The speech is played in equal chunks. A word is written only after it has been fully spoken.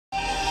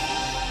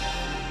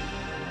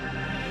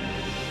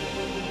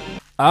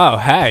Oh,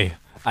 hey,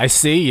 I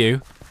see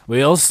you.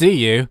 We all see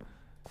you.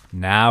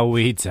 Now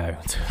we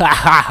don't. Ha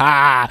ha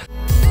ha!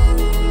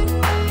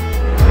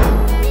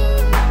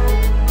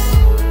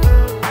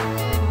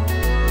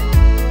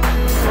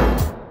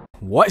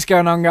 What is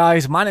going on,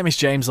 guys? My name is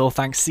James, or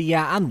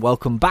ThnxCya, and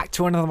welcome back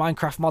to another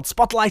Minecraft mod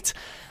spotlight.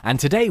 And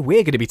today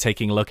we're going to be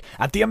taking a look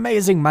at the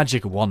amazing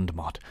magic wand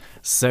mod.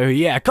 So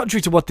yeah,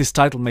 contrary to what this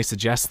title may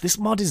suggest, this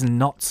mod is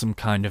not some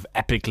kind of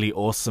epically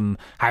awesome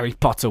Harry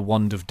Potter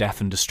wand of death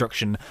and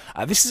destruction.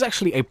 This is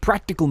actually a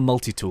practical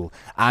multi-tool,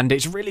 and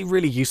it's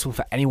really useful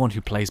for anyone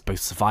who plays both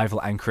survival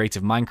and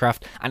creative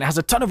Minecraft, and it has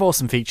a ton of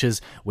awesome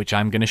features, which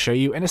I'm going to show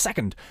you in a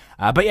second.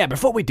 But yeah,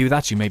 before we do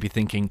that, you may be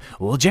thinking,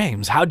 well,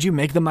 James, how do you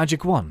make the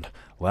magic wand?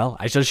 Well,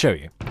 I shall show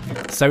you.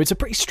 So it's a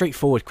pretty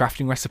straightforward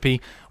crafting recipe.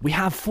 We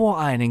have 4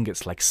 iron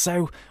ingots like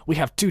so, we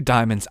have 2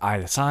 diamonds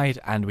either side,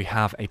 and we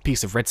have a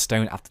piece of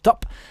redstone at the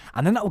top,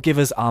 and then that will give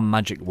us our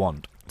magic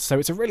wand. So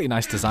it's a really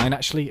nice design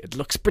actually, it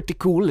looks pretty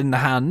cool in the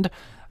hand,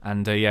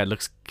 and yeah, it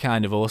looks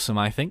kind of awesome,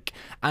 I think.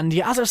 And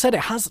yeah, as I said,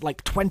 it has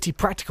like 20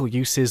 practical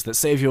uses that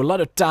save you a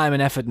lot of time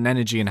and effort and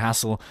energy and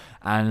hassle,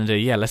 and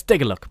yeah, let's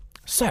take a look.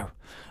 So,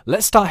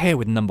 let's start here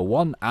with number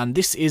 1, and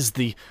this is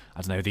the,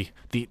 I don't know,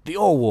 the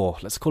ore wall.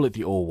 Let's call it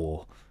the ore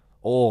wall.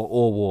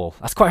 Ore wall.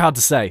 That's quite hard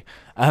to say.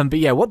 But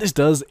yeah, what this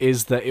does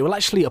is that it will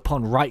actually,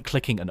 upon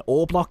right-clicking an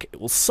ore block, it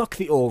will suck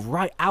the ore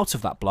right out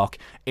of that block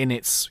in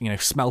its,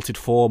 smelted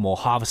form or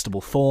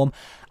harvestable form,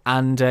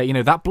 and,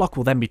 that block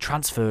will then be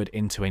transferred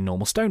into a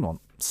normal stone one.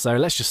 So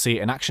let's just see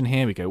it in action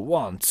here. We go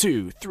 1,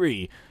 2,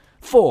 3,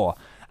 4...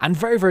 And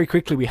very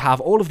quickly we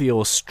have all of the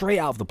ores straight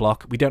out of the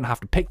block. We don't have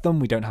to pick them,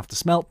 we don't have to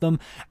smelt them,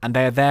 and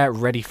they're there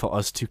ready for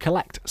us to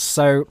collect.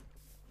 So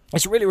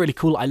it's really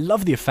cool. I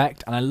love the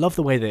effect, and I love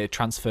the way that it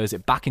transfers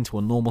it back into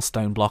a normal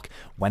stone block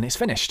when it's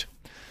finished.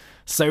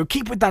 So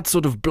keep with that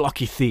sort of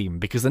blocky theme,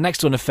 because the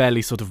next one are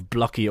fairly sort of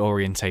blocky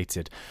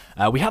orientated.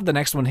 We have the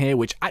next one here,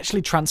 which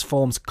actually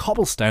transforms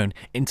cobblestone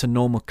into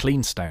normal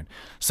clean stone.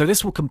 So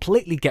this will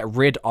completely get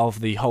rid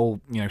of the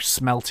whole,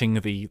 smelting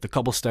the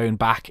cobblestone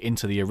back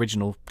into the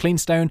original clean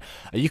stone.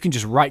 You can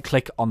just right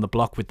click on the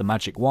block with the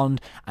magic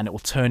wand, and it will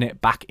turn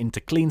it back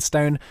into clean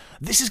stone.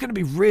 This is going to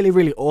be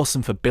really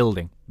awesome for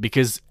building,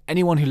 because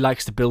anyone who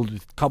likes to build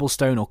with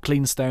cobblestone or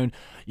clean stone,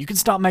 you can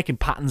start making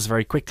patterns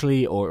very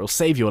quickly, or it'll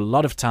save you a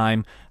lot of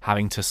time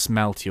having to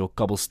smelt your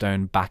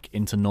cobblestone back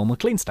into normal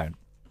clean stone.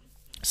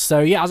 So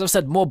yeah, as I've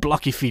said, more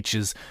blocky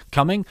features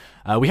coming.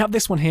 We have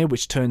this one here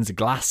which turns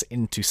glass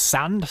into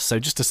sand, so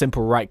just a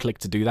simple right click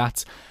to do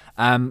that.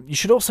 You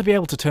should also be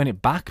able to turn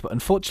it back, but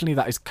unfortunately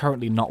that is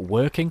currently not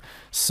working.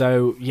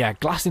 So yeah,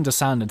 glass into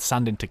sand and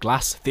sand into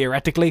glass,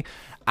 theoretically.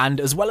 And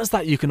as well as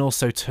that, you can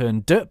also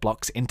turn dirt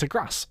blocks into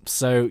grass.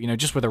 So,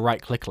 just with a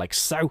right click like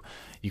so,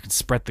 you can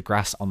spread the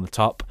grass on the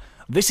top.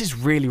 This is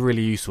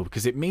really useful,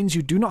 because it means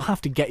you do not have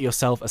to get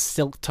yourself a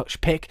silk touch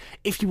pick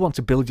if you want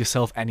to build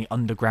yourself any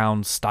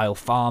underground style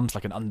farms,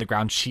 like an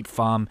underground sheep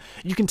farm.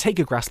 You can take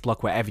a grass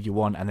block wherever you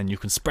want, and then you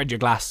can spread your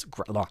grass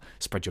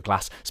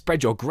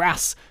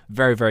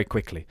very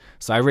quickly.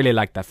 So I really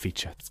like that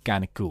feature. It's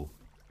kind of cool.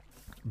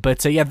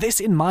 But yeah, this,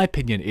 in my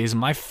opinion, is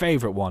my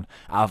favourite one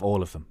out of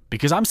all of them.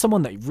 Because I'm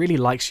someone that really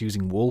likes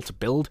using wool to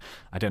build.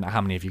 I don't know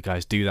how many of you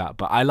guys do that,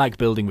 but I like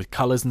building with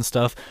colours and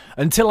stuff.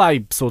 Until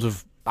I sort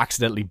of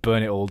accidentally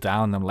burn it all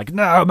down, I'm like,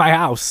 no, my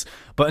house!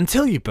 But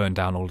until you burn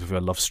down all of your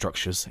love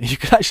structures, you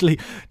can actually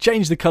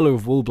change the colour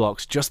of wool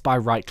blocks just by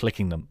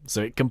right-clicking them.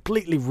 So it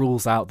completely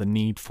rules out the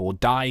need for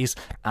dyes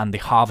and the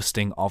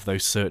harvesting of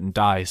those certain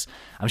dyes.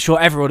 I'm sure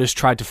everyone has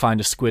tried to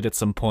find a squid at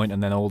some point,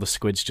 and then all the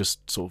squids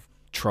just sort of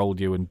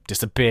troll you and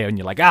disappear, and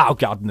you're like, oh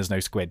god, and there's no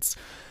squids.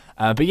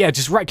 But yeah,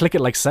 just right click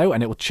it like so,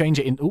 and it will change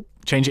it in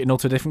all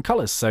to different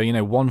colours. So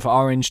 1 for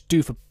orange,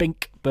 2 for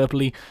pink,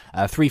 purpley,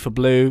 3 for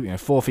blue,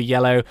 4 for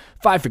yellow,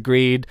 5 for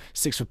green,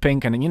 6 for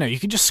pink, and then you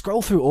can just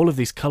scroll through all of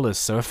these colours.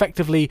 So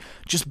effectively,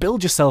 just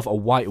build yourself a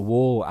white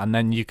wall, and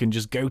then you can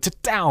just go to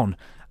town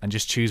and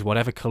just choose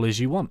whatever colours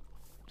you want.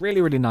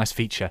 Really nice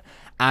feature.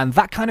 And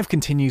that kind of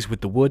continues with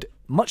the wood,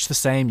 much the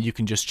same. You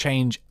can just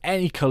change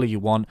any colour you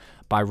want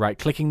by right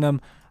clicking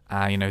them.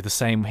 The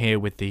same here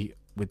with the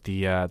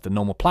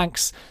normal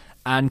planks.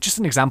 And just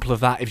an example of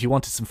that, if you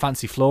wanted some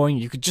fancy flooring,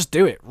 you could just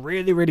do it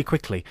really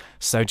quickly.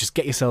 So just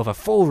get yourself a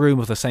full room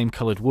of the same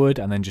coloured wood,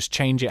 and then just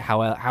change it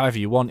however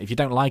you want. If you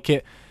don't like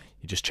it,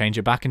 you just change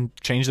it back and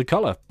change the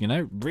colour.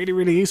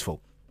 Really useful.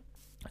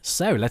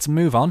 So let's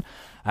move on.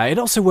 It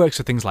also works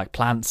for things like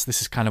plants. This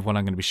is kind of what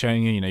I'm going to be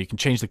showing you. You can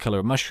change the colour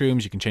of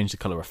mushrooms, you can change the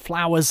colour of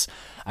flowers.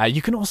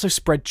 You can also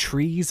spread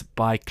trees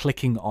by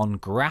clicking on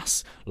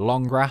grass,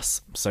 long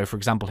grass. So for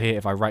example here,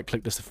 if I right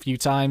click this a few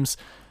times,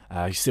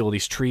 you see all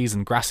these trees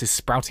and grasses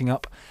sprouting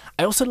up.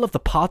 I also love the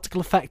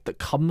particle effect that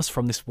comes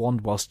from this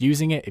wand whilst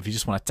using it, if you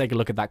just want to take a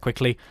look at that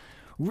quickly.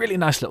 Really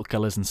nice little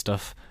colours and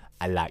stuff.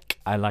 I like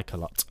a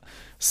lot.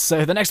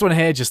 So the next one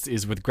here just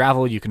is with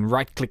gravel. You can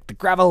right click the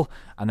gravel,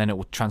 and then it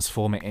will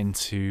transform it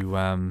into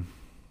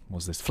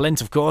what's this?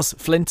 Flint, of course.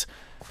 Flint.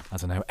 I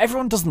don't know.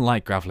 Everyone doesn't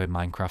like gravel in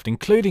Minecraft,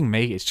 including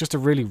me. It's just a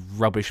really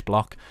rubbish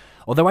block.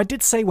 Although I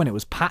did say when it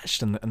was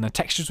patched and the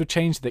textures were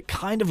changed, that it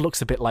kind of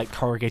looks a bit like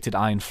corrugated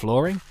iron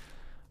flooring.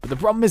 But the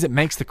problem is it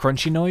makes the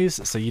crunchy noise,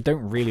 so you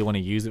don't really want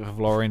to use it for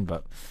flooring,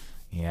 but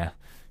yeah.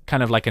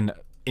 Kind of like an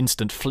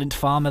instant flint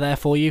farmer there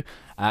for you.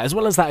 As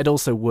well as that, it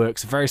also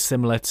works very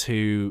similar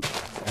to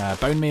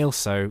bone meal,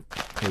 so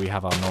here we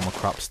have our normal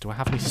crops. Do I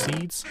have any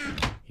seeds?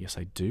 Yes,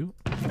 I do.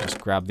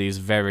 Just grab these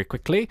very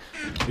quickly.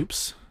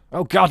 Oops.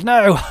 Oh god,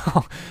 no!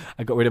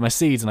 I got rid of my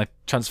seeds and I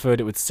transferred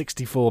it with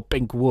 64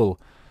 pink wool.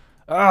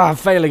 Ah, I'm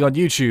failing on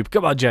YouTube.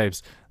 Come on,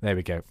 James. There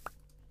we go.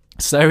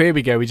 So here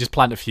we go, we just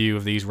plant a few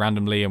of these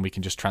randomly and we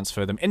can just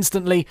transfer them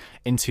instantly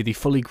into the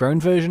fully grown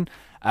version.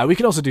 We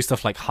can also do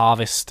stuff like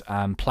harvest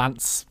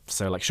plants,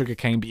 so like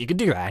sugarcane, but you can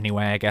do that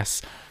anyway, I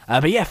guess.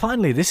 But yeah,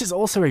 finally, this is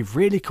also a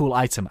really cool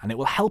item, and it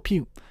will help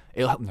you...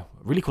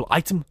 really cool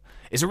item?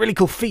 It's a really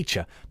cool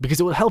feature, because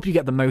it will help you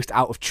get the most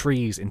out of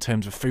trees in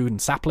terms of food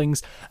and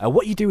saplings.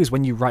 What you do is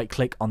when you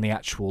right-click on the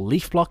actual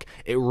leaf block,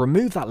 it will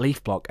remove that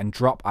leaf block and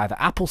drop either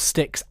apple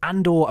sticks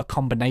and or a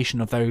combination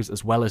of those,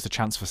 as well as the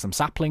chance for some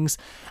saplings.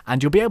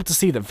 And you'll be able to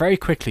see that very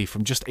quickly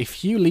from just a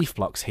few leaf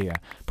blocks here,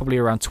 probably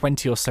around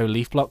 20 or so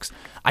leaf blocks,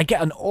 I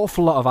get an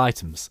awful lot of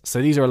items.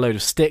 So these are a load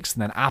of sticks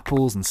and then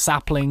apples and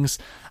saplings.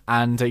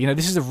 And, you know,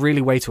 this is a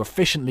really way to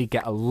efficiently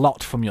get a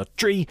lot from your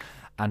tree.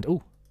 And,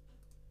 oh,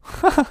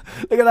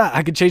 look at that,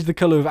 I can change the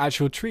colour of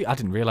actual tree. I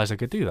didn't realise I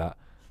could do that.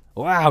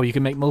 Wow, you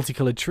can make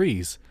multicoloured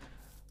trees.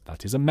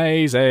 That is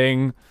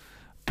amazing.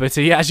 But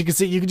yeah, as you can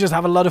see, you can just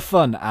have a lot of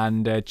fun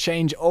and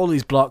change all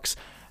these blocks.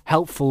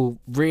 Helpful,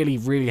 really,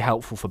 really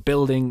helpful for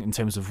building in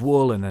terms of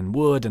wool and then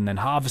wood and then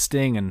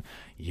harvesting. And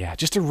yeah,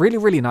 just a really,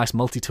 really nice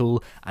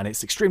multi-tool, and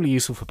it's extremely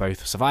useful for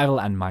both survival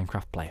and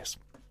Minecraft players.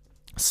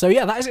 So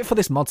yeah, that is it for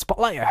this mod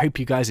spotlight. I hope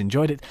you guys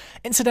enjoyed it.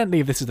 Incidentally,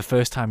 if this is the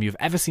first time you've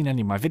ever seen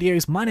any of my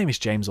videos, my name is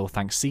James, or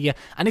ThnxCya,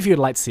 and if you'd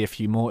like to see a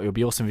few more, it would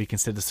be awesome if you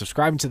consider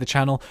subscribing to the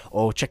channel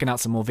or checking out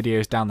some more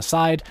videos down the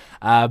side.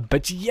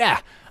 But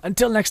yeah,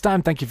 until next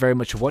time, thank you very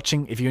much for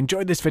watching. If you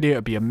enjoyed this video, it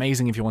would be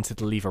amazing if you wanted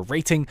to leave a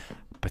rating.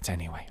 But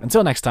anyway,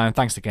 until next time,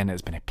 thanks again.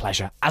 It's been a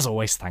pleasure. As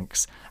always,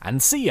 thanks,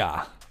 and see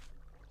ya!